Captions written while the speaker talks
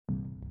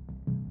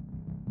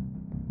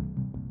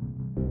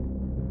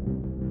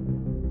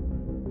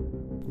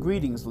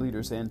Greetings,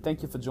 leaders, and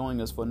thank you for joining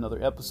us for another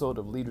episode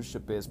of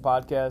Leadership Biz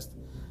Podcast.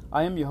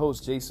 I am your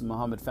host, Jason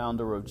Muhammad,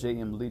 founder of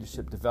JM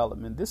Leadership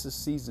Development. This is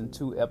Season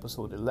 2,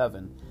 Episode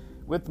 11,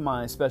 with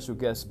my special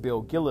guest,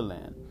 Bill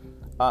Gilliland.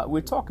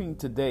 We're talking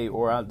today,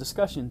 or our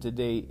discussion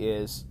today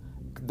is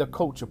the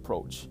coach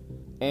approach.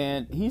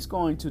 And he's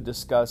going to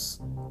discuss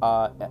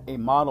a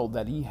model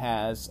that he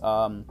has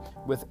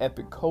with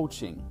Epic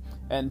Coaching.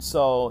 And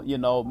so,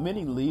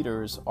 many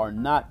leaders are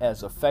not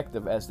as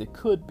effective as they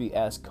could be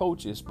as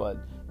coaches, but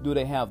do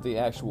they have the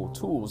actual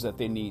tools that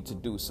they need to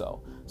do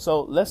so?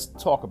 So let's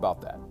talk about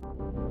that.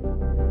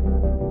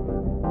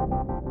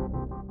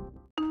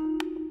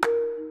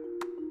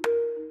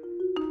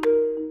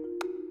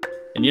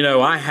 And,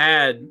 I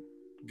had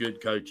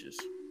good coaches,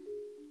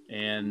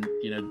 and,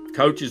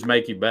 coaches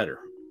make you better.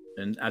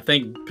 And I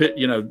think,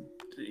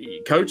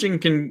 coaching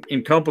can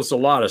encompass a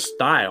lot of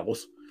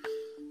styles.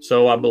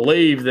 So I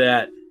believe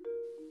that,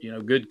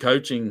 good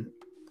coaching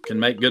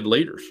can make good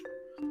leaders.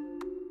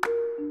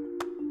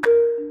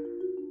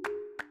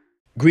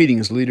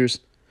 Greetings, leaders.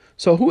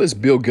 So who is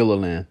Bill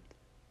Gilliland?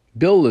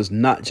 Bill is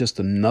not just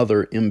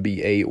another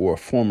MBA or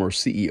former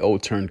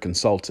CEO turned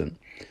consultant.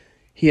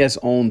 He has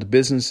owned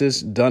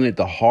businesses, done it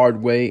the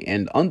hard way,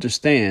 and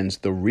understands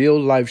the real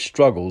life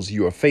struggles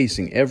you are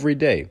facing every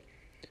day.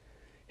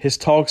 His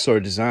talks are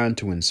designed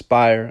to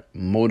inspire,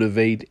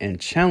 motivate, and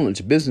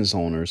challenge business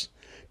owners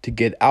to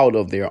get out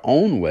of their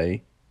own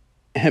way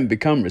and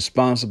become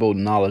responsible,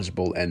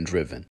 knowledgeable, and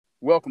driven.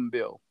 Welcome,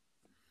 Bill.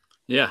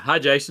 Yeah. Hi,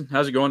 Jason.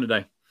 How's it going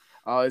today?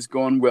 It's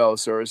going well,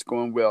 sir. It's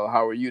going well.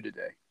 How are you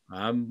today?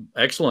 I'm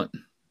excellent.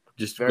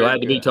 Just Very glad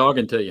good. to be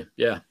talking to you.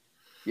 Yeah.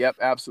 Yep,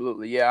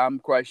 absolutely. Yeah, I'm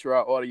quite sure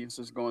our audience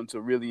is going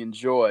to really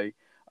enjoy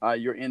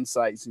your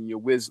insights and your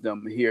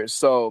wisdom here.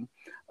 So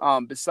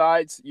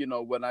besides,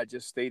 what I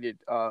just stated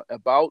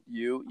about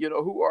you,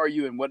 who are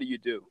you and what do you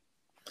do?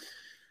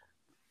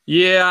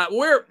 Yeah,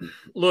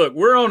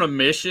 we're on a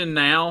mission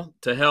now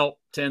to help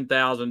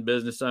 10,000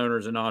 business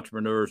owners and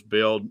entrepreneurs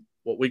build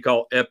what we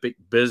call epic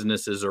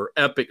businesses or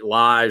epic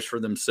lives for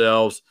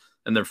themselves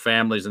and their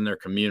families and their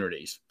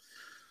communities.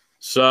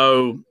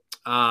 So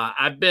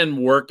I've been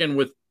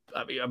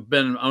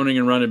owning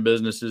and running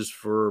businesses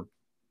for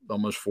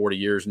almost 40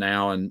 years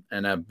now, and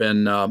I've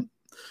been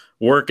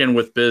working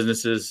with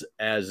businesses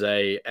as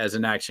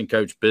an action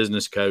coach,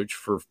 business coach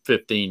for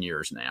 15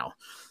 years now.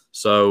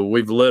 So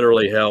we've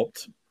literally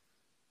helped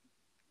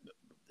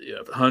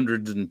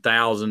hundreds and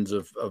thousands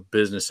of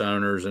business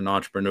owners and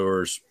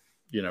entrepreneurs,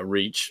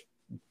 reach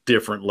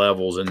different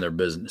levels in their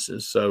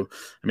businesses. So,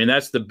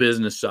 that's the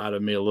business side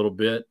of me a little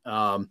bit.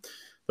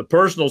 The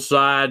personal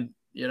side,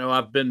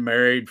 I've been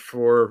married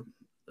for,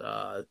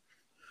 I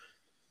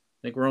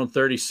think we're on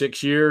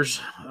 36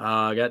 years.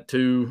 I got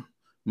two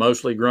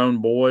mostly grown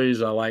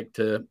boys. I like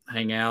to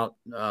hang out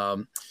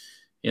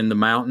in the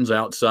mountains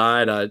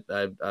outside. I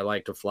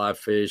like to fly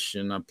fish,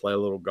 and I play a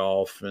little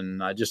golf,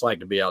 and I just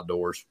like to be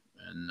outdoors.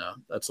 And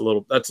that's a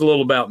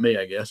little about me,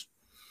 I guess.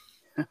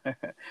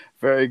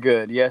 Very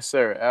good. Yes,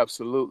 sir.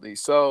 Absolutely.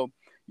 So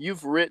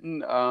you've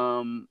written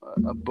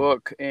a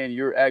book, and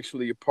you're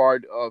actually a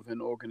part of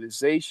an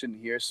organization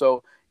here.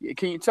 So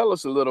can you tell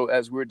us a little,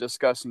 as we're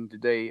discussing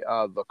today,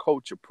 the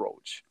coach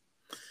approach?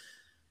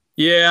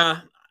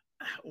 Yeah.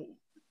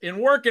 In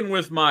working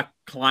with my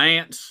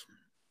clients,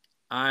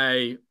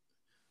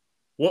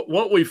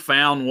 what we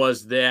found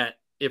was that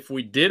if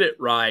we did it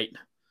right,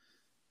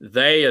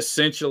 they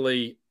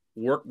essentially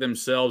worked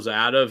themselves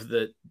out of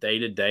the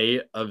day-to-day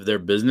of their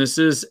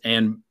businesses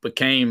and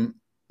became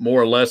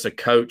more or less a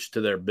coach to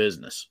their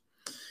business.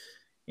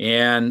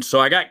 And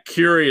so I got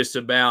curious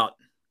about,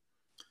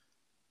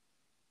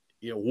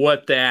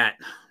 what that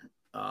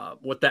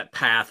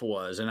path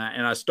was. And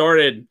I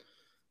started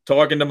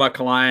talking to my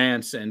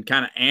clients and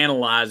kind of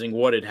analyzing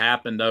what had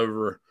happened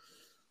over,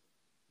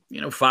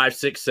 5,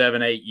 6,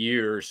 7, 8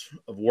 years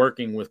of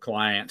working with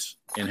clients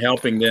and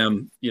helping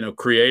them,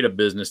 create a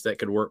business that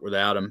could work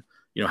without them,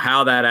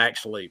 how that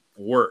actually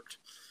worked.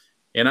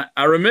 And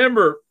I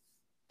remember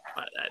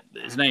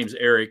his name's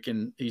Eric,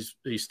 and he's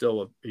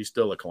still a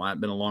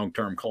client, been a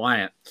long-term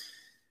client.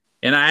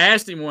 And I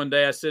asked him one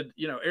day, I said,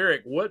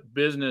 Eric, what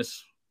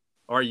business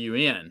are you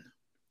in?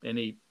 And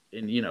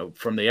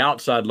from the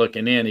outside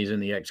looking in, he's in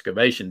the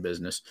excavation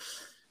business.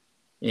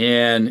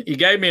 And he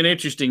gave me an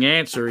interesting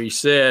answer. He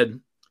said,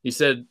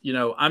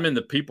 I'm in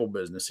the people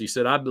business. He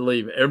said, I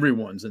believe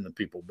everyone's in the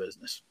people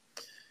business.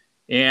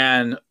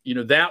 And,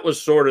 that was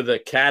sort of the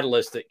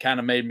catalyst that kind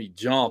of made me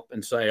jump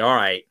and say, all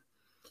right,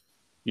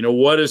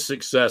 what does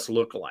success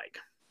look like?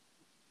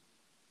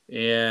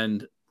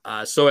 And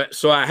so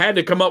I had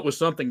to come up with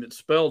something that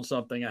spelled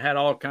something. I had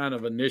all kind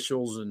of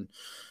initials and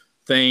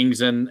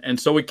things. And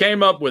so we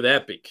came up with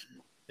EPIC.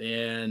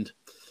 And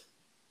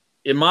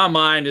in my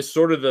mind, it's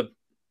sort of the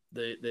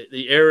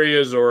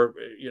areas or,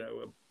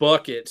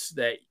 buckets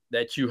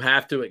that you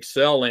have to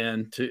excel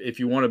in if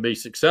you want to be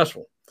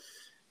successful.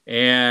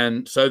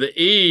 And so the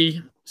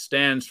E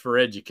stands for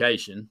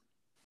education.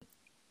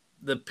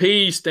 The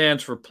P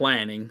stands for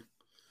planning.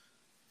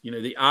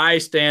 the I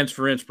stands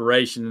for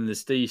inspiration and the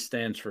C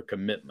stands for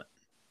commitment.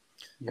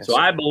 Yes, so sir.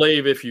 I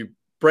believe if you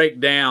break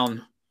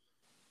down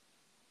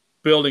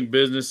building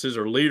businesses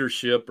or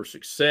leadership or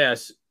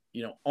success,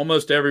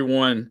 almost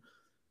everyone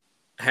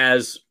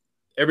has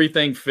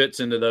everything fits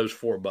into those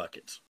 4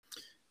 buckets.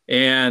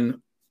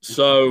 And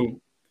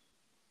so,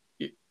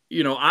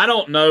 I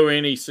don't know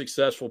any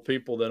successful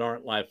people that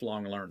aren't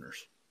lifelong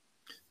learners.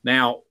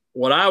 Now,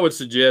 what I would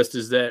suggest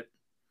is that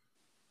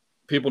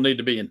people need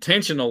to be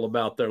intentional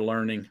about their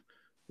learning.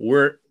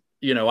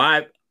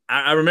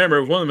 I remember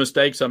it was one of the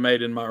mistakes I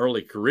made in my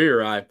early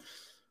career.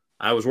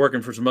 I was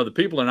working for some other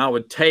people, and I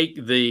would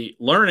take the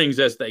learnings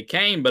as they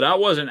came, but I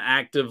wasn't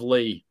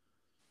actively,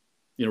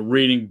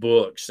 reading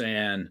books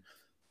and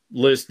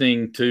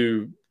listening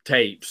to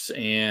tapes.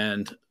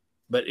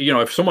 But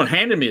if someone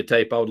handed me a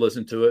tape, I would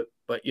listen to it.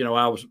 But,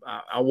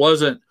 I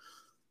wasn't,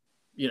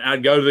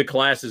 I'd go to the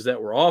classes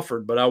that were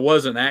offered, but I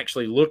wasn't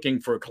actually looking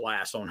for a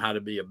class on how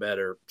to be a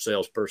better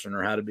salesperson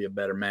or how to be a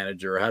better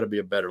manager or how to be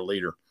a better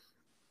leader.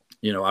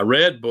 I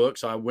read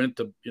books. I went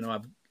to,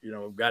 I've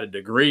got a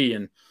degree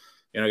and,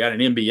 I got an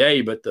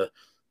MBA, but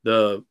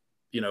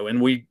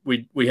and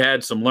we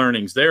had some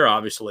learnings there,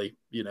 obviously,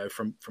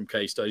 from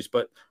case studies,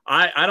 but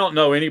I don't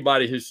know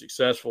anybody who's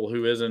successful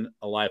who isn't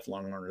a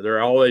lifelong learner.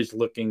 They're always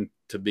looking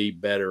to be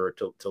better or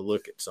to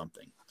look at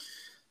something.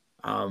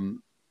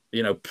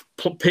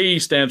 P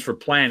stands for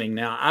planning.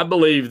 Now, I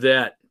believe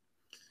that,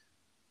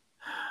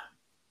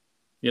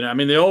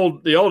 the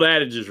old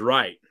adage is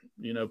right.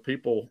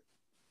 People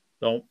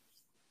don't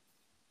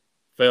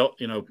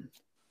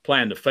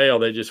plan to fail.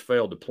 They just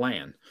fail to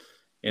plan.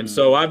 And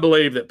so I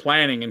believe that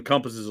planning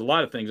encompasses a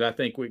lot of things. I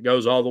think it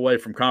goes all the way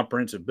from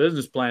comprehensive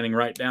business planning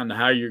right down to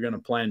how you're going to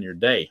plan your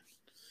day.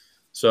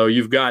 So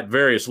you've got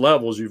various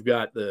levels. You've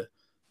got the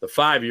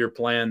 5-year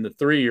plan, the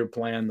 3-year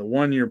plan, the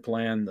 1-year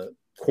plan, the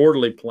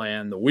quarterly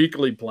plan, the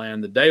weekly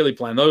plan, the daily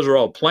plan. Those are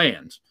all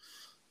plans.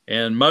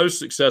 And most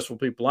successful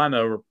people I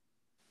know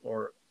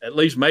or at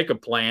least make a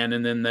plan,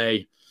 and then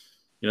they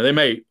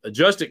may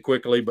adjust it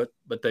quickly, but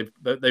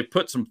they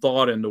put some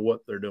thought into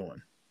what they're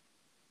doing.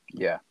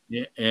 Yeah.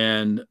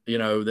 And,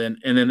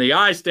 then the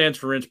I stands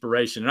for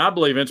inspiration. And I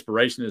believe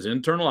inspiration is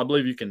internal. I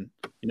believe you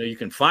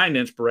can find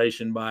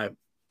inspiration by,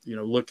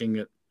 looking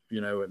at,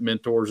 at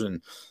mentors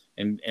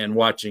and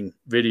watching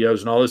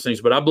videos and all those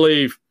things. But I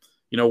believe,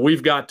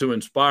 we've got to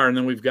inspire, and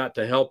then we've got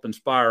to help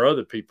inspire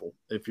other people.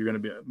 If you're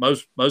going to be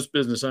most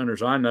business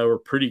owners I know are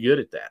pretty good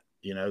at that.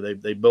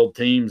 They build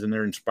teams and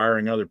they're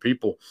inspiring other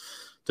people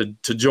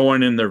to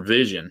join in their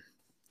vision.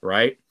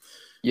 Right.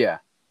 Yeah.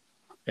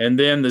 And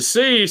then the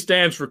C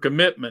stands for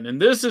commitment. And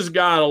this has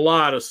got a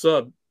lot of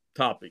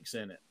subtopics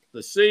in it.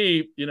 The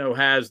C,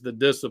 has the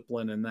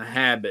discipline and the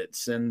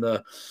habits and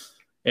the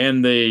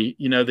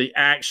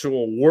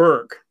actual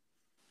work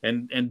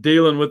and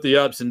dealing with the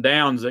ups and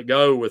downs that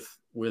go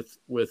with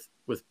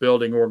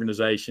building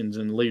organizations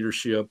and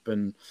leadership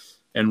and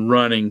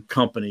running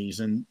companies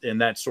and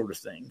that sort of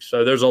thing.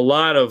 So there's a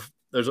lot of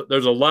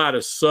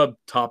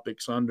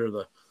subtopics under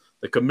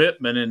the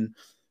commitment, and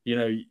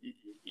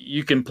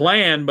you can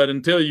plan, but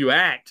until you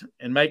act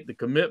and make the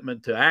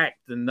commitment to act,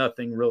 then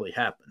nothing really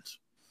happens.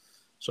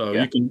 So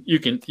yeah. you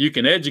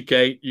can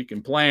educate, you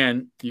can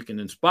plan, you can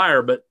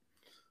inspire, but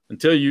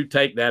until you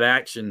take that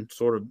action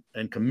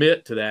and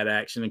commit to that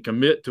action and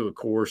commit to a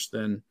course,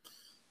 then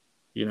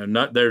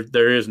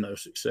there is no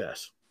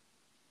success.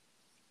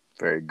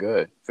 Very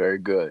good. Very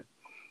good.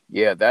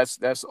 Yeah,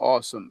 that's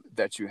awesome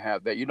that you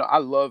have that. I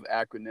love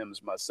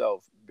acronyms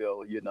myself,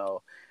 Bill,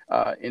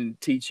 in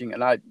teaching.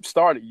 And I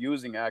started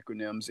using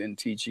acronyms in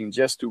teaching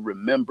just to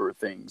remember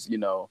things,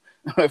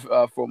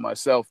 for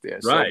myself there.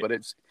 Right. So, but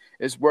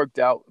it's worked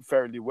out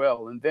fairly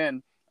well. And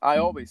then I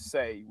always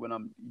say when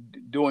I'm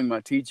doing my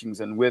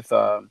teachings and with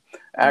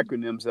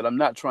acronyms that I'm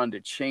not trying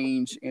to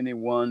change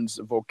anyone's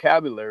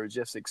vocabulary,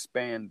 just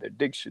expand their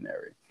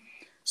dictionary.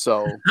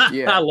 So,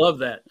 yeah. I love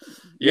that.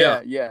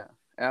 Yeah,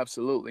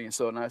 absolutely.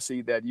 And I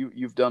see that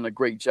you've done a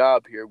great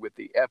job here with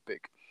the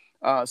EPIC.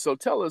 So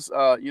tell us,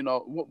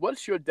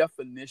 what's your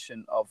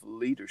definition of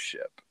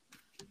leadership?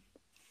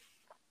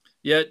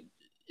 Yeah,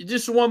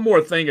 just one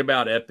more thing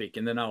about EPIC,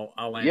 and then I'll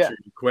answer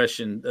your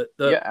question.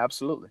 Yeah,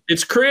 absolutely.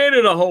 It's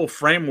created a whole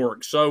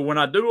framework. So when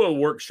I do a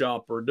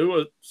workshop or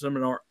do a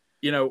seminar,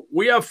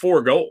 we have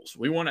 4 goals.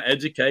 We want to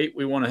educate.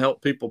 We want to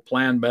help people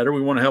plan better.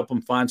 We want to help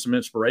them find some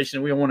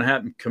inspiration. We want to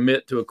have them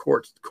commit to a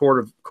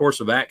course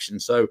of action.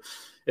 So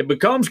it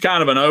becomes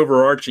kind of an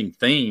overarching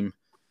theme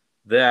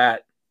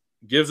that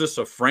gives us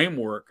a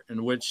framework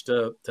in which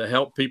to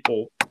help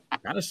people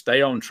kind of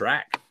stay on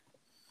track.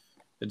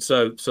 And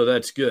so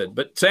that's good.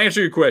 But to answer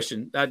your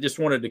question, I just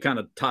wanted to kind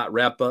of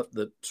wrap up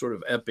the sort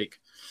of EPIC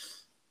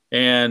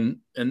and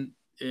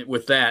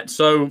with that.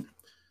 So,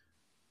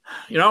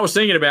 I was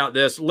thinking about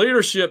this.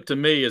 Leadership to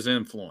me is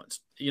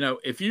influence.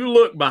 If you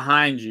look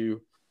behind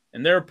you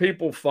and there are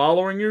people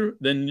following you,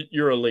 then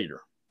you're a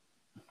leader.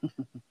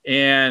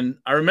 And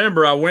I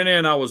remember I went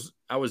in, I was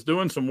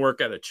doing some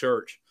work at a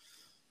church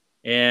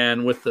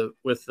and with the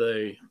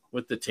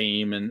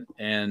team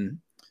and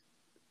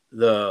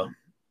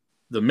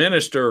the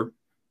minister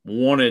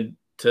wanted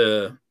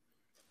to,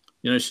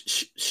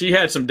 she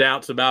had some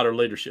doubts about her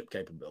leadership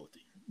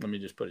capability. Let me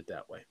just put it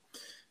that way.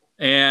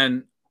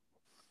 And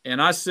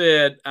I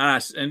said,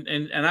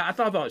 and I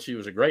thought she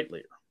was a great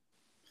leader.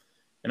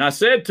 And I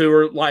said to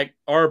her, like,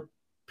 are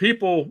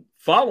people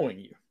following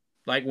you?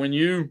 Like when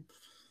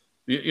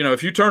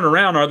if you turn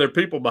around, are there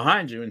people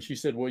behind you? And she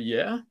said, well,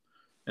 yeah.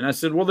 And I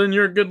said, well, then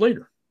you're a good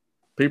leader.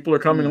 People are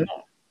coming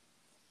along.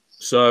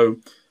 So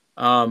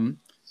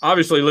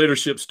obviously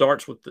leadership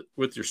starts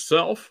with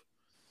yourself.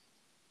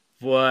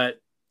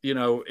 But,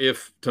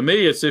 if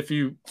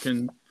you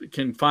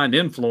can find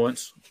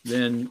influence,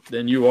 then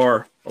you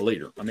are a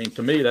leader. I mean,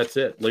 to me, that's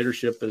it.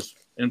 Leadership is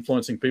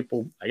influencing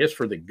people, I guess,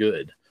 for the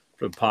good,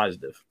 for the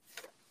positive.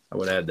 I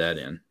would add that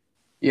in.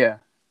 Yeah.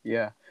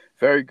 Yeah.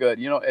 Very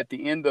good. At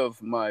the end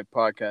of my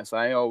podcast,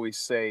 I always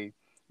say,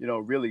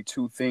 really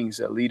two things: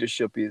 that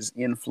leadership is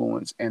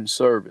influence and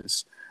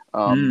service.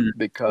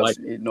 Because,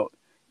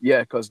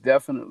 because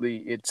definitely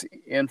it's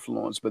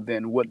influence, but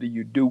then what do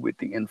you do with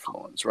the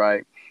influence,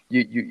 right?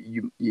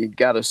 You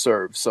got to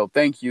serve. So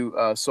thank you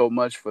so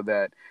much for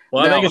that.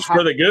 Well, now, I think it's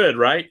for the good,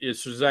 right?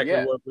 It's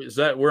exactly what is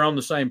that. We're on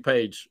the same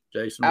page,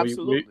 Jason.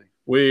 Absolutely.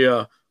 We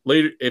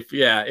lead. If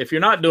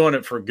you're not doing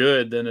it for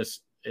good, then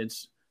it's.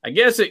 I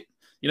guess it.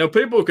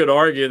 People could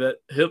argue that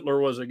Hitler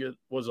was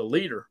a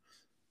leader,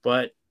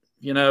 but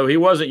he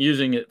wasn't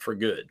using it for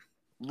good.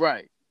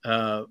 Right.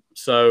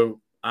 So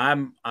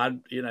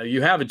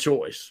you have a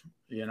choice.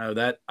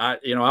 I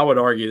would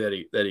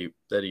argue that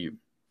he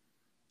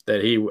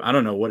I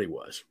don't know what he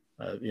was.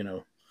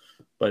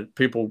 But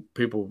people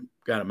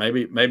got it.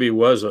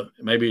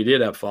 Maybe he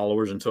did have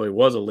followers until he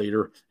was a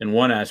leader in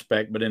one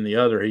aspect, but in the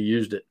other he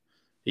used it.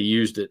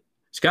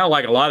 It's kind of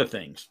like a lot of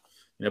things.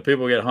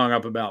 People get hung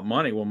up about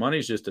money. Well,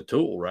 money's just a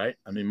tool, right?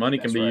 I mean, money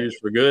can be used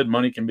for good.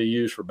 Money can be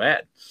used for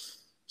bad.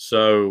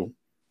 So,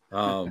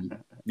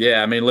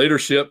 yeah, I mean,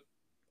 leadership,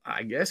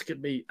 I guess,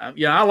 could be,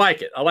 I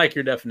like it. I like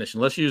your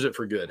definition. Let's use it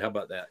for good. How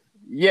about that?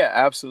 Yeah,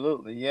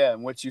 absolutely. Yeah.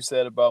 And what you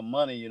said about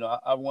money,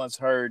 I once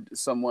heard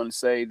someone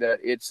say that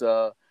it's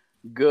a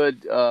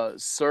good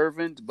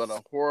servant, but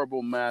a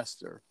horrible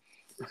master.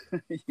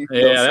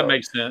 That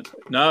makes sense.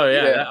 No,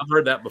 I've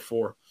heard that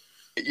before.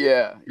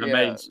 Yeah.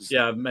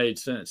 It made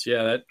sense.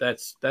 Yeah,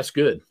 that's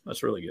good.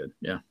 That's really good.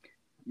 Yeah.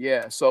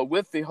 Yeah. So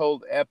with the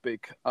whole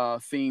epic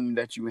theme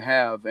that you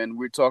have, and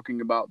we're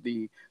talking about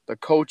the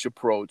coach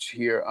approach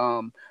here,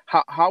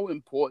 how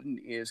important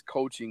is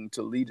coaching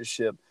to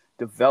leadership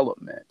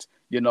development?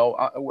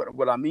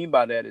 What I mean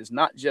by that is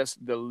not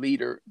just the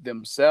leader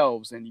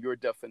themselves and your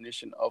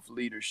definition of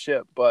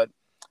leadership, but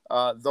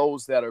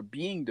those that are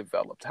being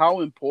developed.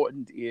 How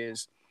important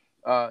is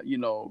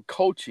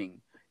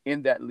coaching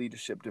in that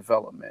leadership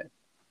development?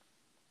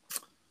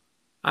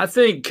 I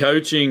think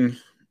coaching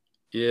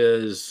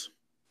is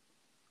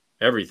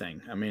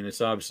everything. I mean,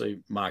 it's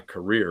obviously my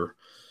career.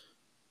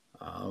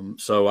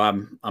 So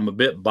I'm a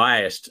bit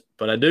biased,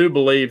 but I do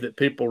believe that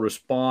people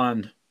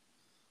respond.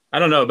 I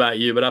don't know about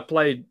you, but I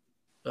played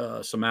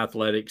some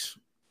athletics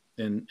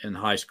in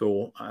high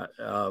school.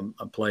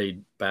 I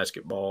played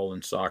basketball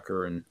and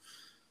soccer and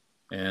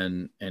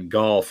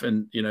golf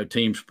and,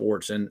 team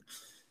sports. And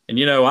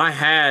I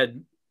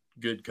had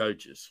good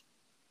coaches,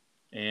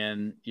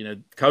 and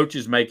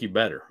coaches make you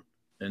better.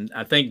 And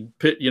I think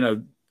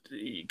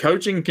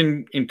coaching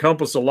can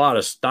encompass a lot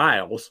of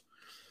styles.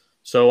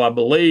 So I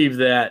believe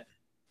that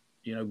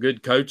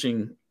good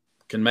coaching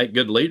can make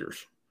good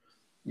leaders.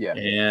 Yeah.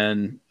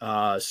 And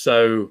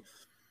so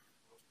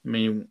I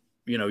mean,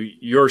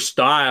 your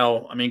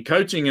style, I mean,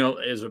 coaching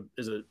is a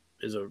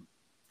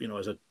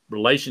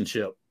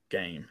relationship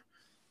game.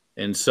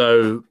 And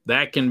so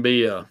that can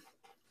be a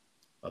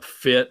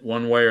fit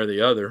one way or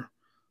the other.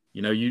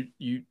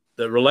 The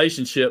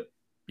relationship,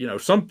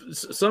 some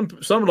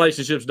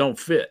relationships don't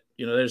fit,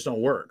 they just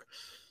don't work.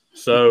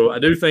 So I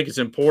do think it's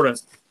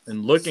important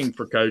in looking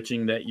for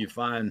coaching that you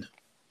find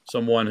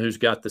someone who's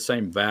got the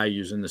same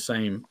values and the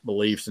same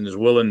beliefs and is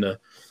willing to,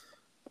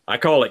 I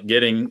call it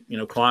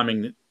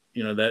climbing,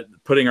 that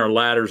putting our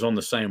ladders on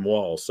the same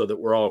wall so that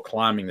we're all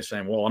climbing the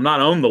same wall. I'm not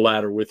on the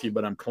ladder with you,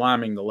 but I'm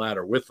climbing the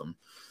ladder with them.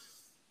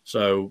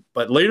 So,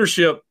 but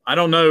leadership, I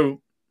don't know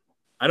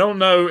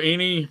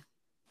any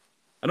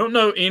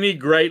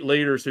great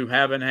leaders who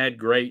haven't had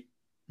great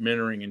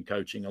mentoring and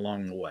coaching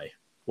along the way,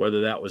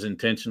 whether that was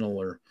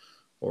intentional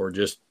or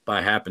just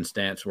by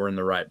happenstance, we're in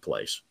the right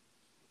place.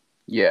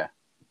 Yeah.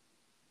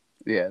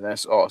 Yeah,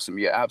 that's awesome.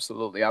 Yeah,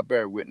 absolutely. I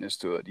bear witness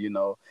to it.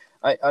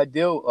 I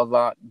deal a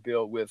lot,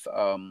 Bill, with,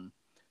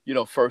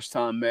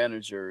 first-time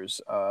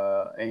managers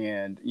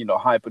and,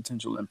 high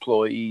potential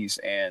employees.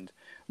 And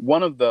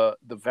one of the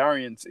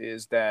variants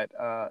is that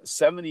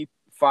 75%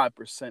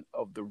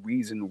 of the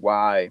reason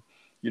why,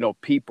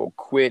 people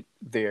quit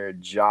their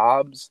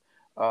jobs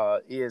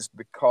is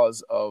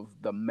because of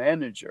the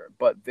manager.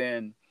 But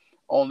then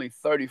only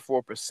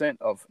 34%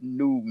 of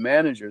new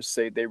managers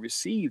say they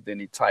received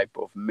any type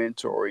of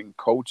mentoring,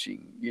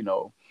 coaching,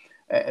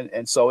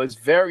 and so it's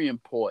very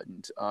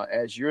important,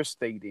 as you're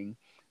stating,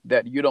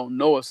 that you don't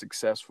know a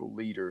successful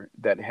leader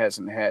that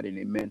hasn't had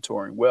any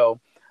mentoring. Well,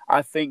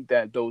 I think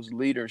that those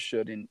leaders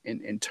should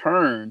in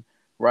turn,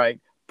 right,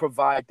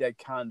 provide that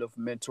kind of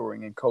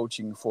mentoring and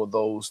coaching for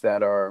those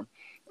that are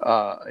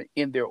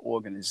in their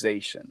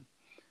organization.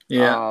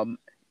 Yeah, Um,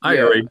 I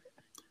yeah, agree.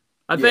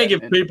 I yeah, think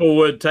if and people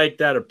would take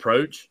that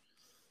approach,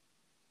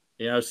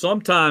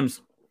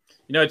 sometimes,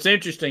 it's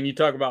interesting. You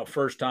talk about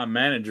first time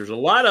managers. A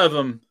lot of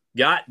them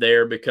got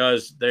there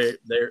because they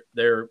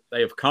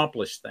have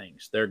accomplished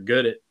things. They're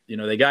good at,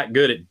 they got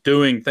good at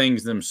doing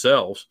things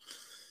themselves.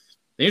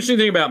 The interesting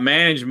thing about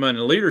management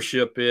and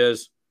leadership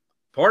is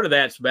part of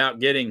that's about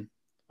getting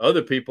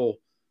other people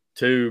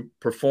to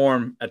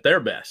perform at their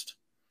best.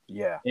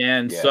 yeah,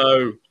 And yeah,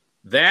 so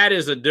that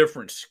is a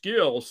different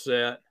skill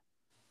set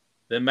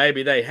than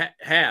maybe they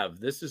have.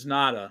 This is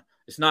not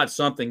it's not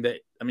something that,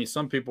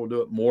 some people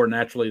do it more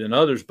naturally than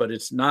others, but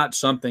it's not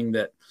something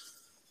that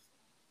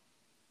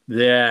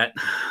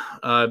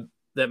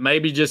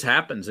maybe just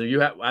happens.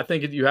 And I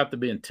think you have to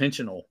be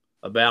intentional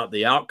about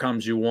the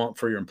outcomes you want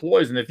for your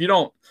employees. And if you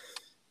don't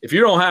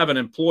have an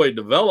employee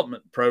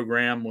development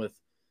program with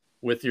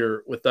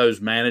those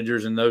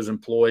managers and those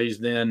employees,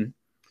 then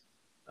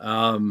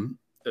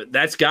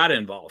that's got to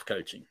involve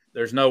coaching.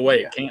 There's no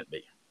way it can't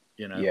be.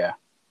 yeah.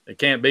 It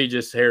can't be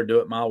just here, do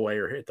it my way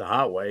or hit the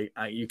highway.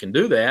 You can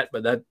do that,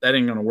 but that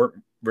ain't going to work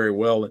very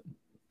well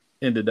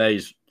in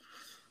today's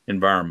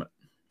environment.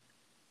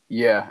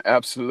 Yeah,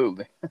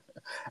 absolutely.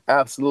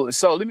 Absolutely.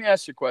 So let me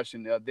ask you a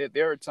question.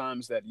 There are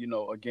times that,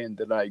 again,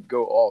 that I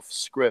go off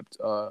script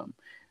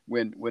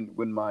when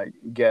my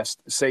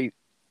guests say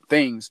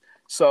things.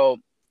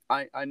 So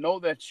I know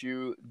that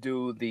you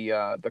do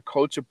the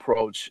coach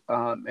approach,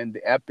 and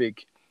the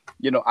epic,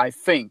 I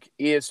think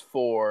is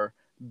for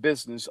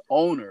business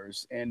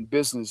owners and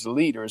business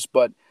leaders.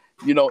 But,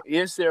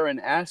 is there an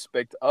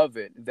aspect of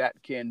it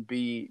that can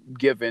be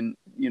given,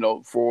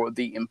 for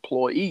the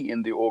employee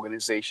in the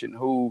organization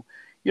who,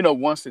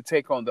 wants to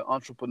take on the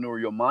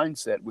entrepreneurial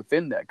mindset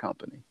within that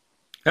company?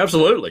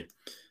 Absolutely.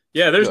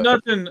 Yeah, there's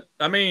Good.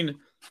 nothing.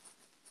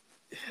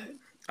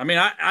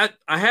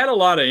 I had a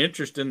lot of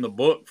interest in the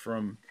book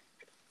from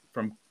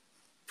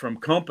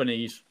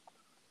companies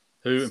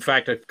who, in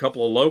fact, a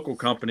couple of local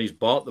companies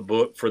bought the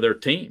book for their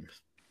teams,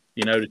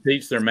 to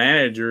teach their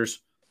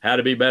managers how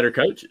to be better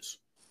coaches.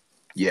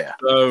 Yeah.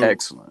 So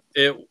Excellent.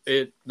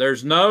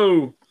 There's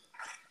no,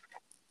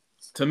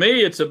 to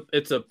me, it's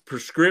a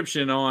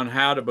prescription on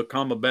how to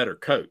become a better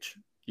coach.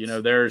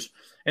 There's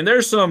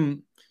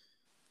some,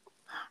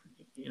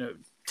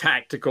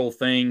 tactical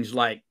things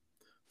like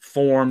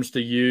forms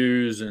to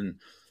use and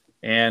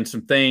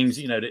some things,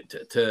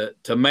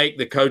 to make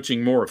the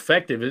coaching more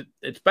effective.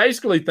 It's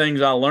basically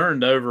things I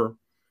learned over,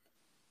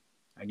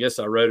 I guess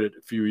I wrote it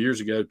a few years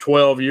ago,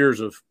 12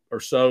 years or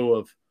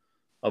so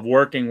of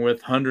working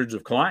with hundreds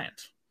of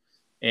clients.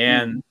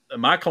 And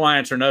my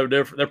clients are no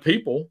different. They're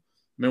people.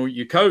 When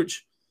you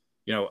coach,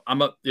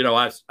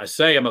 I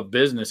say I'm a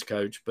business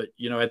coach, but,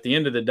 at the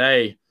end of the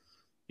day,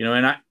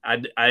 and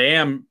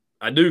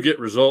I do get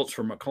results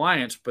from my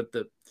clients, but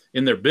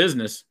in their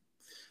business,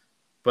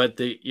 but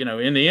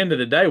in the end of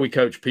the day, we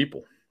coach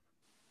people.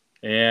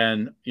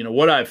 And,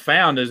 what I've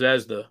found is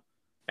as the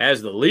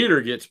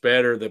leader gets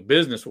better, the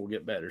business will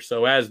get better.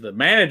 So as the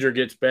manager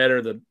gets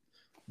better,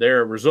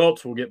 their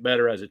results will get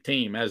better as a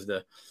team. As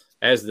the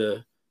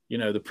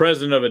the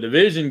president of a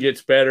division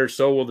gets better,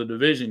 so will the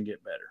division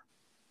get better.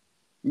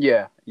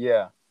 Yeah.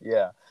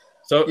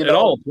 So it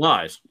all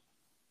applies.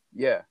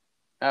 Yeah,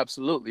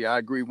 absolutely. I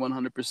agree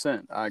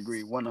 100%. I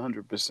agree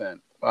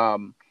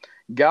 100%.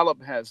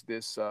 Gallup has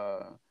this,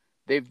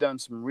 they've done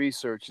some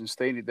research and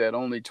stated that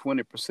only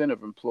 20%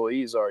 of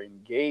employees are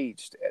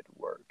engaged at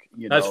work.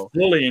 That's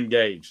fully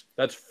engaged.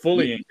 That's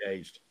fully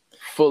engaged.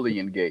 Fully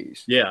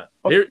engaged. Yeah.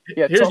 Okay.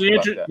 Here's the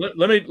interest.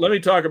 Let me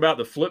talk about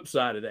the flip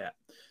side of that.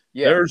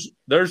 Yeah.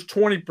 There's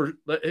 20%.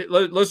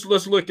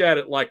 Let's look at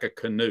it like a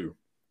canoe.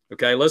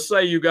 Okay. Let's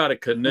say you got a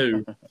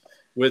canoe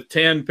with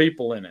 10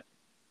 people in it.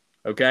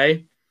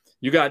 Okay.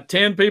 You got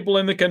 10 people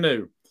in the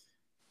canoe.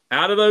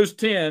 Out of those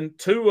 10,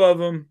 2 of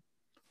them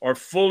are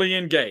fully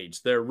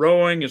engaged. They're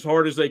rowing as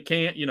hard as they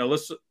can.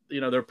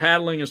 They're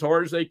paddling as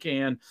hard as they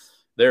can.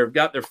 They've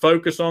got their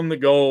focus on the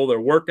goal. They're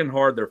working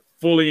hard. They're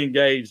fully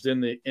engaged in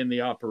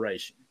the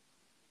operation.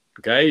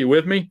 Okay. You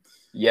with me?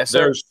 Yes,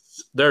 sir.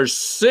 There's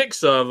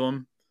 6 of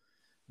them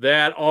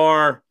that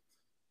are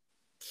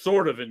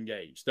sort of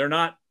engaged. They're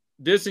not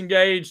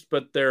disengaged,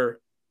 but they're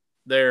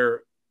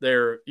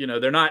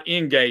not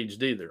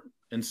engaged either.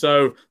 And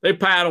so they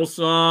paddle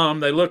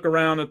some, they look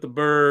around at the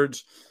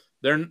birds.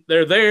 They're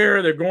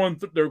there, they're going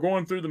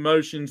through the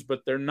motions,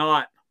 but they're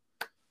not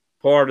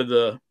part of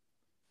the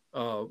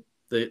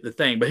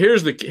thing. But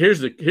here's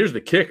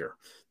the kicker.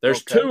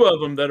 There's 2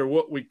 of them that are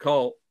what we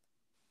call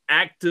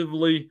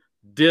actively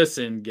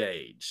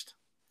disengaged.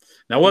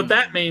 Now, what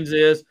that means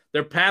is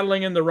they're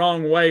paddling in the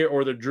wrong way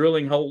or they're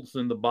drilling holes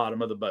in the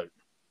bottom of the boat.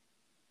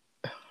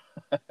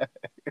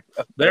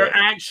 They're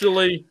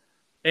actually,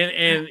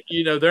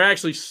 they're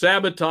actually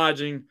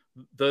sabotaging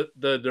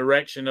the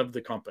direction of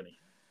the company.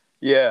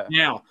 Yeah.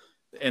 Now,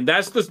 and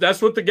that's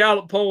what the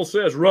Gallup poll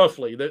says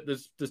roughly.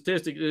 The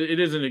statistic, it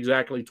isn't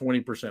exactly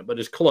 20%, but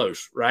it's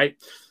close, right?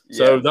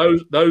 Yeah.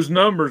 So those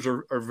numbers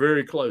are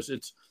very close.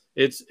 It's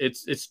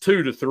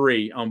 2 to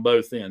 3 on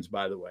both ends,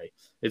 by the way.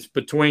 It's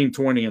between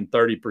 20 and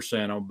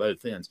 30% on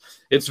both ends.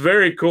 It's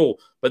very cool,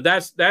 but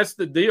that's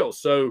the deal.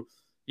 So,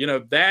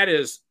 that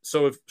is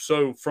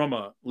so from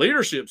a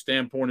leadership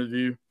standpoint of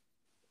view,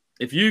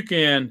 if you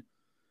can,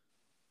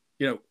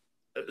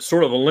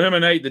 sort of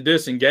eliminate the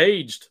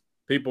disengaged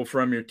people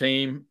from your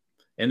team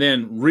and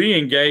then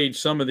re-engage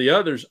some of the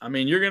others, I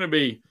mean, you're going to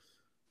be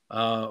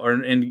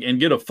and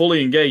get a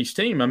fully engaged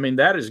team. I mean,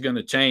 that is going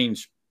to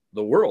change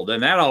the world,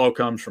 and that all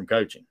comes from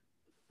coaching.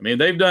 I mean,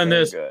 they've done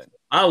Very this. Good.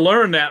 I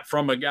learned that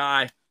from a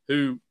guy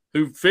who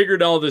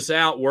figured all this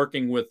out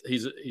working with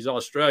he's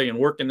Australian,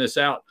 working this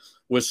out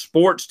with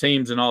sports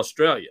teams in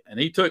Australia, and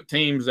he took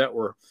teams that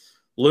were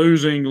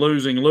losing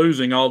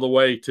all the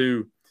way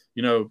to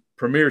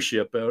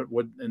premiership.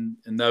 In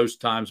those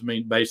times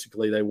mean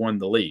basically they won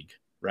the league,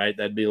 right?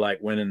 That'd be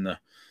like winning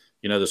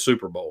the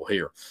Super Bowl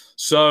here.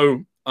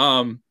 So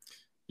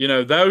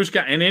those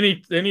guys, and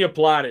then he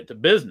applied it to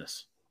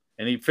business,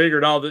 and he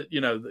figured all that.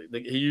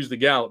 He used the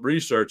Gallup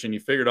research, and he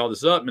figured all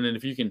this up. And then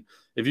if you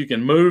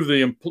can move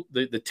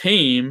the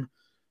team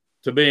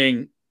to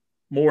being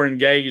more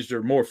engaged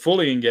or more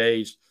fully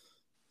engaged,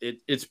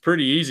 it's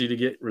pretty easy to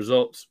get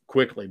results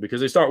quickly because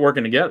they start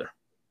working together.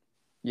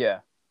 Yeah.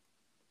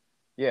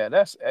 Yeah,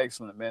 that's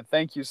excellent, man.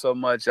 Thank you so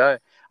much. I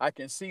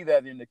can see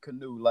that in the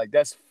canoe. Like,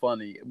 that's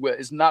funny. Well,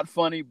 it's not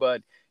funny,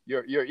 but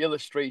your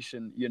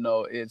illustration,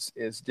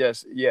 it's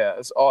just,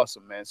 it's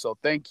awesome, man. So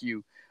thank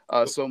you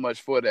so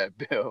much for that,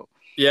 Bill.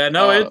 Yeah,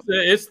 no,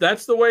 it's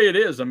that's the way it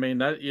is. I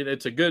mean,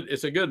 it's a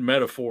good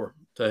metaphor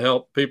to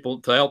help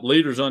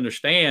leaders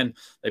understand.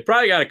 They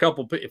probably got a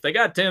couple. If they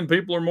got 10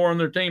 people or more on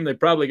their team, they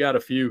probably got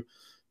a few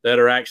that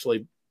are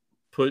actually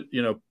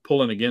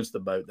pulling against the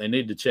boat. They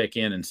need to check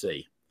in and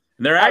see.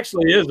 And there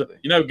actually Absolutely.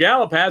 is,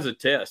 Gallup has a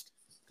test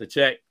to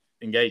check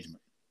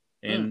engagement,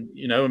 and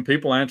and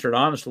people answer it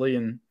honestly,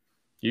 and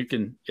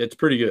it's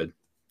pretty good.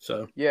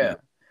 So yeah,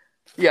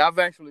 I've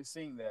actually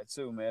seen that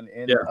too, man.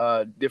 In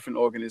different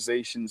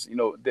organizations,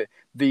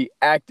 the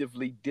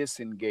actively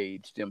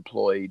disengaged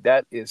employee,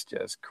 that is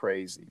just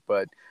crazy.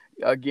 But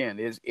again,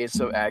 it's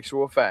an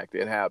actual fact.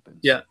 It happens.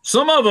 Yeah,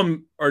 some of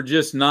them are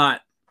just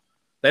not.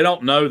 They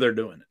don't know they're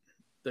doing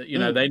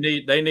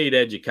it. They need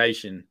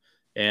education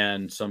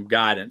and some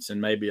guidance, and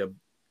maybe a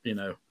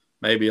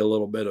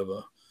little bit of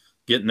a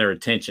getting their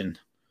attention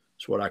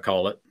is what I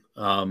call it.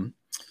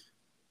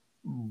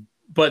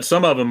 But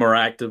some of them are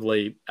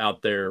actively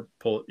out there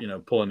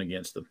pulling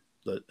against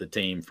the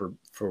team for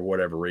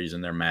whatever reason.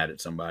 They're mad at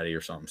somebody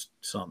or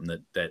something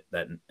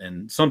that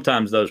and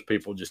sometimes those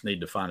people just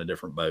need to find a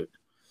different boat.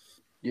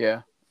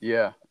 Yeah.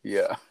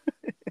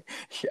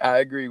 I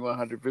agree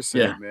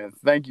 100%, man.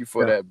 Thank you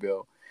for that,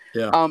 Bill.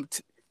 Yeah.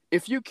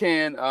 If you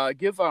can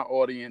give our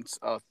audience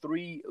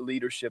 3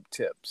 leadership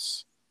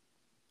tips.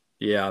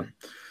 Yeah.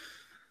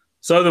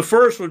 So the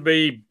first would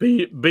be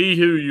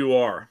who you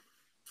are.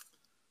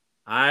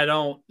 I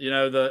don't,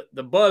 the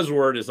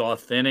buzzword is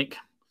authentic,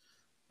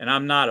 and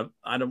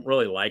I don't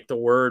really like the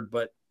word,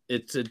 but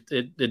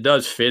it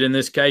does fit in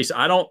this case.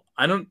 I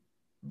don't,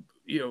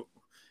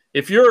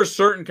 if you're a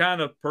certain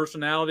kind of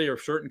personality or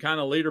certain kind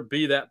of leader,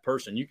 be that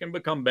person. You can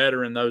become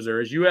better in those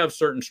areas. You have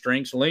certain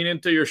strengths. Lean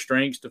into your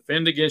strengths.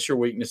 Defend against your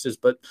weaknesses.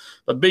 But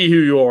be who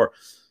you are.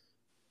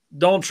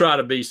 Don't try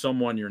to be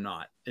someone you're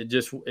not.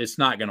 It's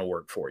not going to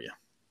work for you.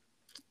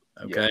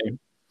 Okay.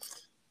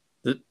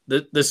 Yeah.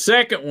 The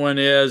second one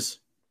is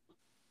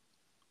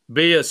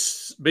be a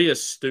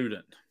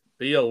student.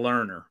 Be a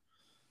learner.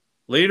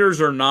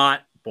 Leaders are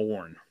not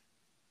born.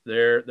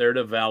 They're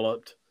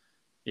developed.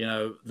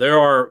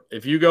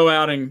 If you go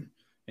out and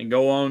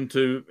go on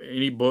to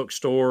any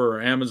bookstore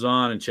or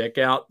Amazon and check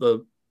out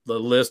the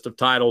list of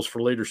titles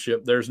for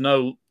leadership, you're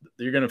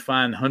going to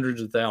find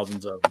hundreds of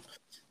thousands of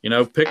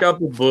them. Pick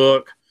up a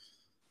book,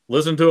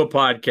 listen to a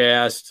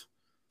podcast,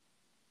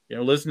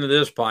 listen to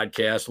this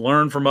podcast,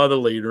 learn from other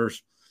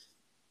leaders.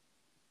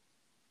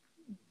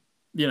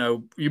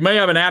 You may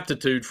have an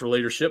aptitude for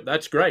leadership.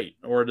 That's great.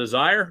 Or a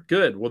desire.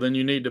 Good. Well, then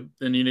you need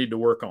to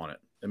work on it.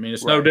 I mean,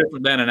 it's no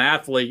different than an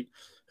athlete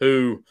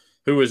who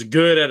is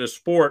good at a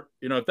sport.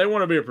 If they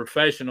want to be a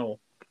professional,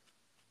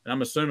 and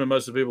I'm assuming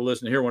most of the people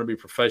listening here want to be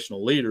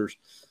professional leaders,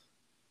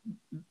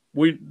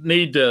 you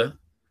need to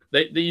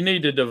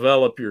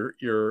develop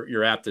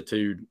your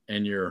aptitude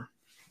and your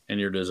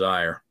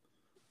desire.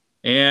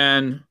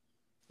 And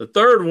the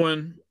third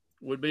one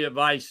would be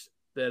advice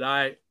that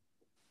I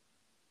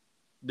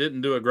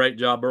didn't do a great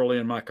job early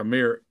in my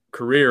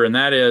career, and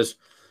that is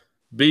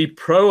be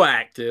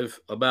proactive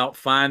about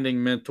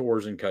finding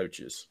mentors and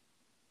coaches.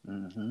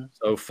 Mm-hmm.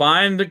 So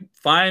find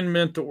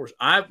mentors.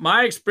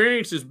 My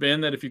experience has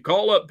been that if you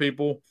call up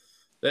people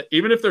that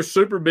even if they're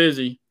super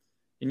busy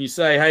and you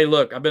say, hey,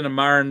 look, I've been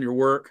admiring your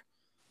work.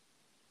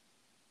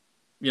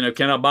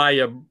 Can I buy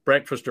you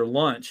breakfast or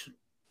lunch?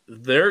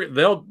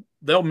 They'll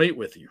meet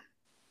with you.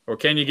 Or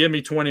can you give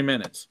me 20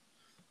 minutes?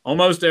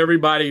 Almost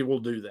everybody will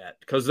do that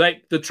because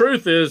the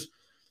truth is,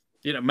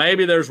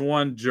 maybe there's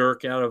one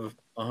jerk out of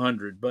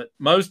 100, but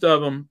most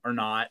of them are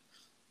not.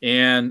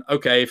 And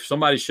okay, if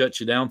somebody shuts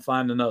you down,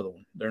 find another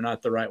one. They're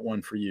not the right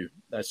one for you.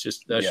 That's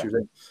your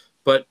thing.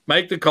 But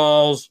make the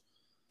calls,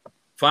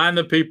 find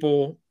the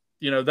people.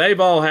 They've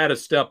all had to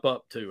step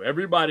up too.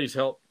 Everybody's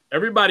helped.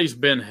 Everybody's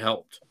been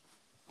helped.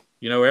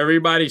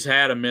 Everybody's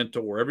had a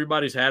mentor.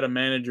 Everybody's had a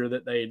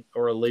manager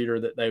or a leader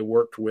that they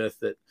worked with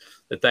that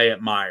they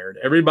admired.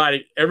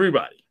 Everybody.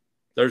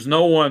 There's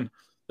no one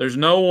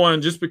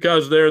just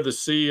because they're the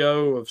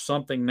CEO of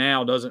something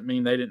now doesn't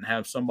mean they didn't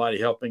have somebody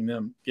helping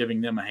them, giving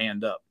them a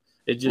hand up.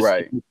 It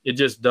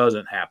just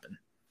doesn't happen.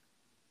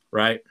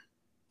 Right.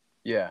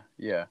 Yeah.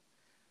 Yeah.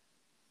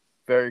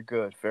 Very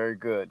good. Very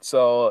good.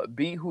 So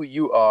be who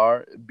you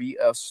are, be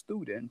a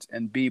student,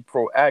 and be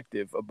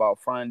proactive about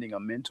finding a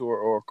mentor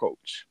or a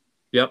coach.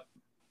 Yep.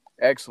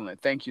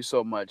 Excellent. Thank you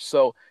so much.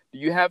 So do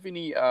you have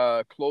any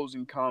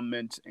closing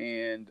comments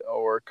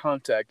or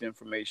contact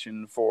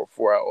information for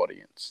our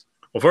audience?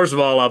 Well, first of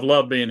all, I've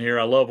loved being here.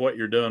 I love what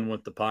you're doing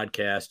with the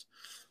podcast.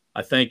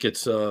 I think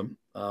it's a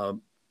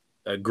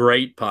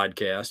great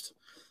podcast.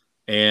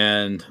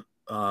 And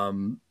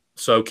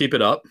so keep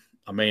it up.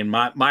 I mean,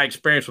 my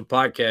experience with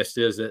podcasts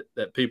is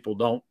that people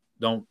don't,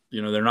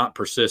 they're not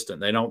persistent.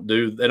 They don't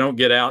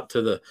get out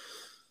to the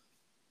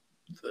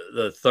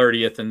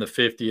 30th and the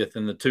 50th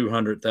and the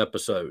 200th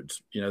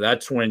episodes.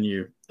 That's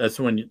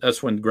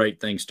when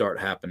great things start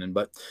happening.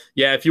 But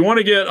yeah, if you want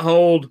to get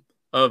hold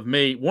of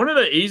me, one of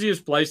the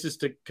easiest places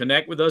to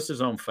connect with us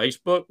is on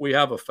Facebook. We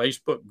have a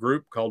Facebook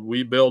group called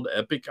We Build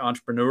Epic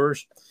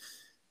Entrepreneurs.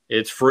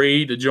 It's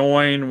free to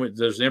join.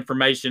 There's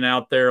information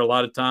out there. A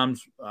lot of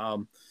times,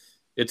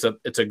 it's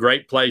a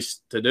great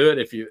place to do it.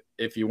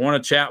 If you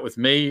want to chat with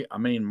me, I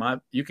mean,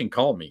 you can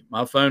call me.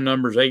 My phone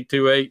number is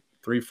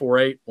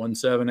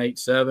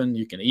 828-348-1787.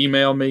 You can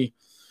email me.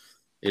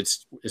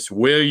 It's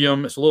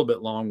William. It's a little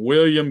bit long.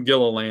 William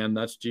Gilliland.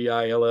 That's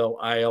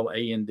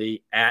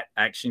GILLILAND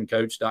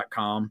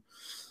 @actioncoach.com.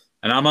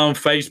 And I'm on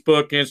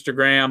Facebook,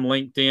 Instagram,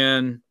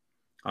 LinkedIn.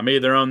 I'm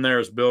either on there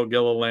as Bill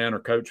Gilliland or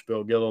Coach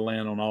Bill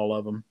Gilliland on all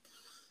of them.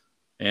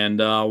 And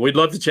we'd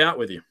love to chat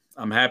with you.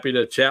 I'm happy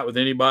to chat with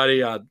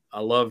anybody. I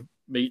love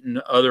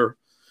meeting other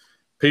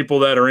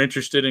people that are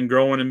interested in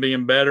growing and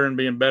being better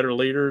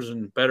leaders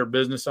and better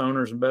business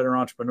owners and better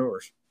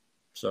entrepreneurs.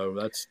 So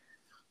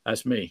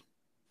that's me.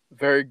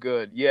 Very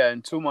good. Yeah.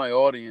 And to my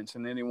audience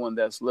and anyone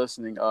that's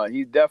listening,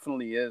 he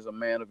definitely is a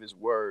man of his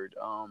word.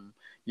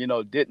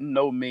 Didn't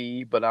know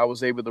me, but I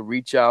was able to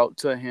reach out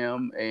to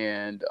him,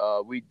 and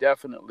we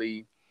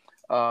definitely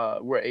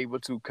were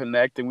able to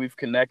connect, and we've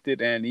connected,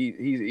 and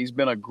he's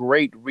been a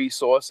great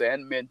resource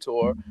and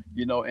mentor,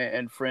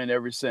 and friend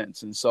ever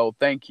since. And so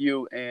thank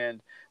you.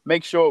 And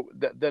make sure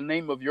that the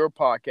name of your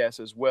podcast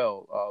as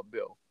well,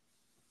 Bill.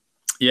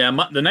 Yeah.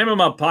 The name of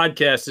my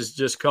podcast is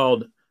just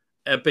called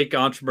Epic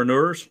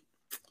Entrepreneurs,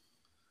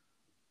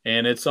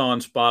 and it's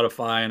on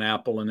Spotify and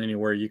Apple and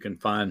anywhere you can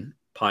find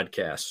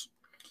podcasts.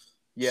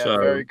 Yeah, so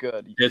very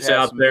good. It's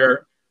out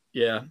there.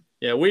 Yeah.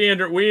 We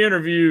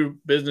interview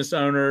business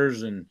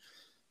owners and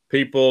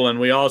people, and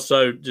we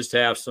also just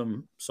have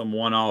some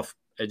one-off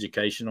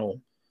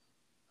educational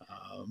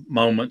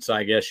moments,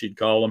 I guess you'd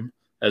call them,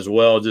 as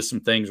well. Just some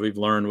things we've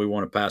learned we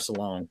want to pass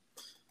along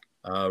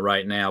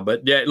right now.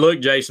 But yeah,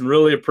 look, Jason,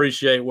 really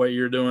appreciate what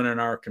you're doing in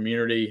our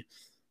community.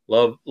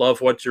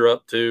 Love what you're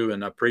up to,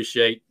 and I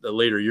appreciate the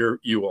leader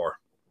you are.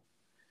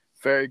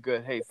 Very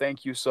good. Hey,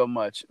 thank you so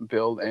much,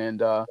 Bill.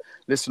 And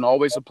listen,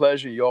 always a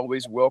pleasure. You're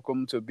always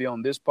welcome to be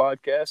on this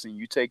podcast, and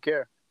you take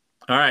care.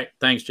 All right.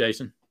 Thanks,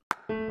 Jason.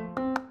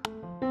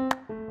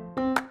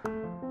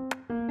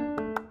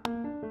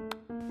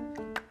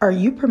 Are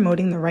you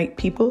promoting the right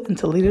people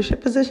into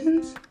leadership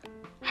positions?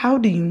 How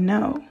do you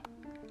know?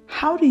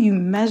 How do you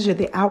measure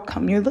the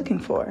outcome you're looking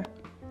for?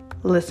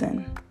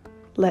 Listen,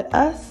 let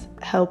us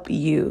help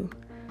you.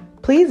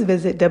 Please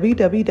visit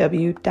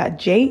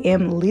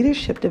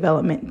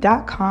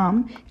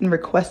www.jmleadershipdevelopment.com and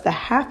request a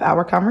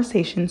half-hour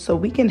conversation so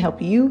we can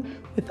help you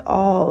with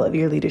all of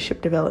your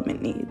leadership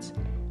development needs.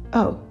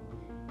 Oh,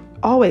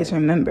 always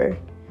remember,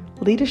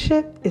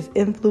 leadership is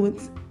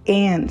influence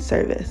and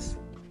service.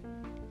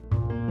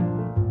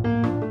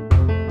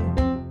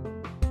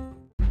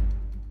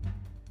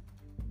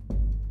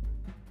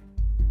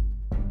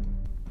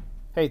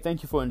 Hey,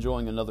 thank you for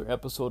enjoying another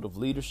episode of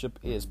Leadership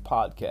is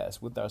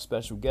Podcast with our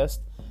special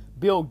guest,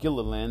 Bill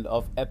Gilliland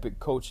of Epic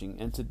Coaching.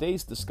 And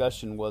today's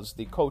discussion was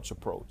the coach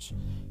approach.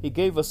 He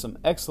gave us some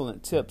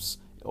excellent tips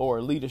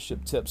or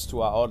leadership tips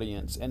to our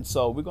audience. And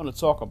so we're going to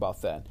talk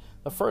about that.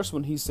 The first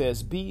one, he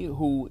says, be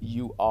who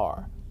you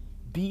are.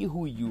 Be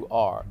who you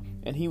are.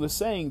 And he was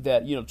saying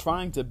that,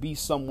 trying to be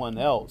someone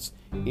else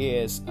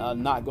is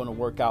not going to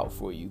work out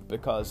for you,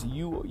 because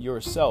you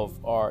yourself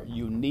are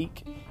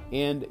unique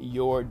in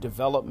your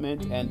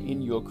development and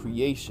in your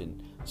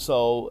creation.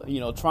 So,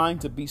 trying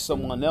to be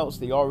someone else,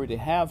 they already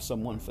have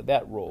someone for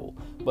that role,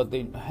 but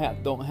they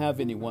don't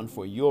have anyone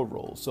for your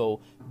role.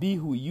 So be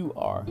who you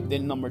are.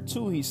 Then number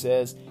 2, he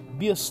says,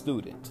 be a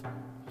student.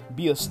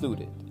 be a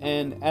student.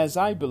 And as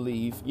I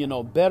believe,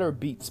 better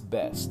beats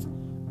best.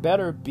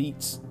 Better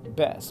beats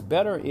best.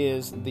 Better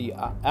is the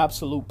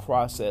absolute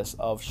process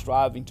of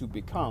striving to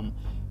become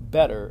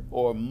better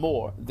or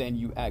more than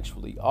you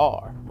actually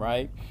are,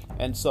 right?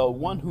 And so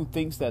one who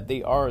thinks that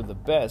they are the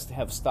best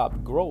have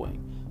stopped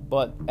growing.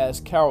 But as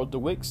Carol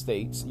Dweck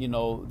states,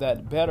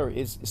 that better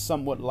is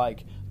somewhat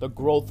like the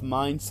growth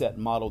mindset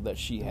model that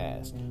she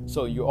has.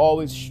 So you're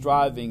always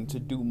striving to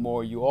do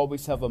more. You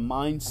always have a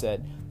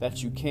mindset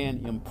that you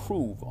can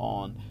improve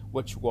on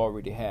what you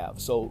already have.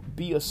 So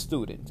be a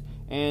student.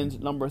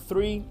 And number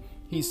 3,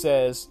 he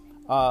says,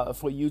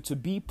 for you to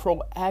be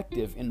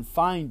proactive in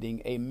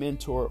finding a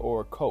mentor or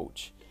a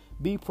coach.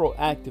 Be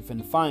proactive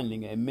in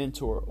finding a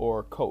mentor or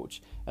a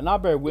coach. And I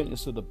bear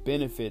witness to the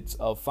benefits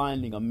of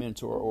finding a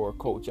mentor or a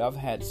coach. I've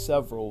had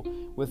several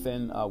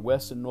within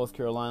Western North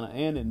Carolina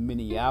and in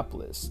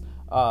Minneapolis,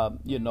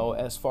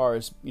 as far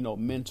as,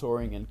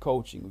 mentoring and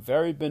coaching.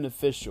 Very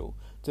beneficial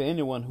to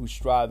anyone who's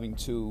striving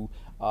to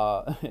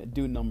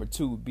do number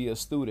 2, be a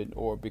student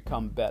or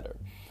become better.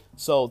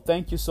 So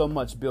thank you so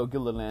much, Bill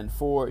Gilliland,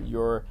 for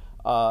your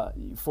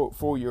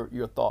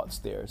your thoughts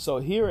there. So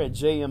here at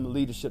JM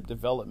Leadership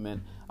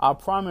Development, our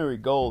primary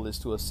goal is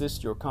to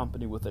assist your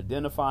company with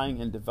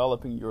identifying and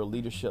developing your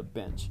leadership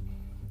bench.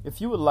 If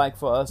you would like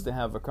for us to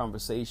have a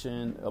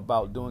conversation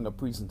about doing a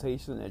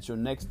presentation at your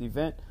next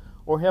event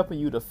or helping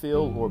you to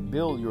fill or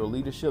build your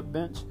leadership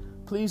bench,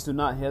 please do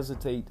not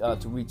hesitate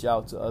to reach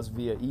out to us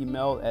via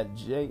email at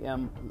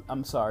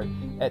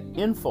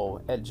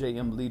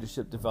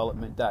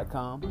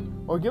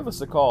info@jmleadershipdevelopment.com or give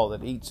us a call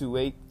at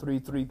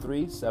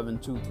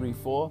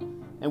 828-333-7234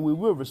 and we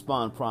will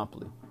respond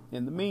promptly.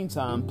 In the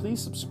meantime,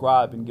 please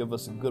subscribe and give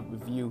us a good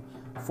review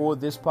for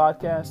this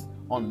podcast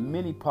on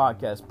many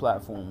podcast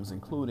platforms,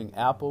 including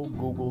Apple,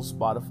 Google,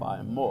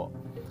 Spotify, and more,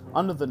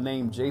 under the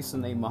name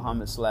Jason A.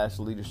 Muhammad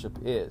 /Leadership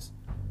Is.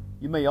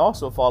 You may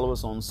also follow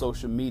us on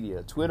social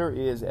media. Twitter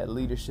is at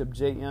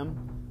LeadershipJM.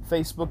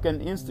 Facebook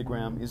and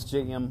Instagram is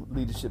JM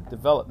Leadership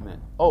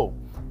Development. Oh,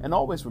 and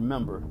always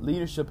remember,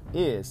 leadership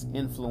is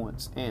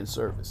influence and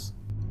service.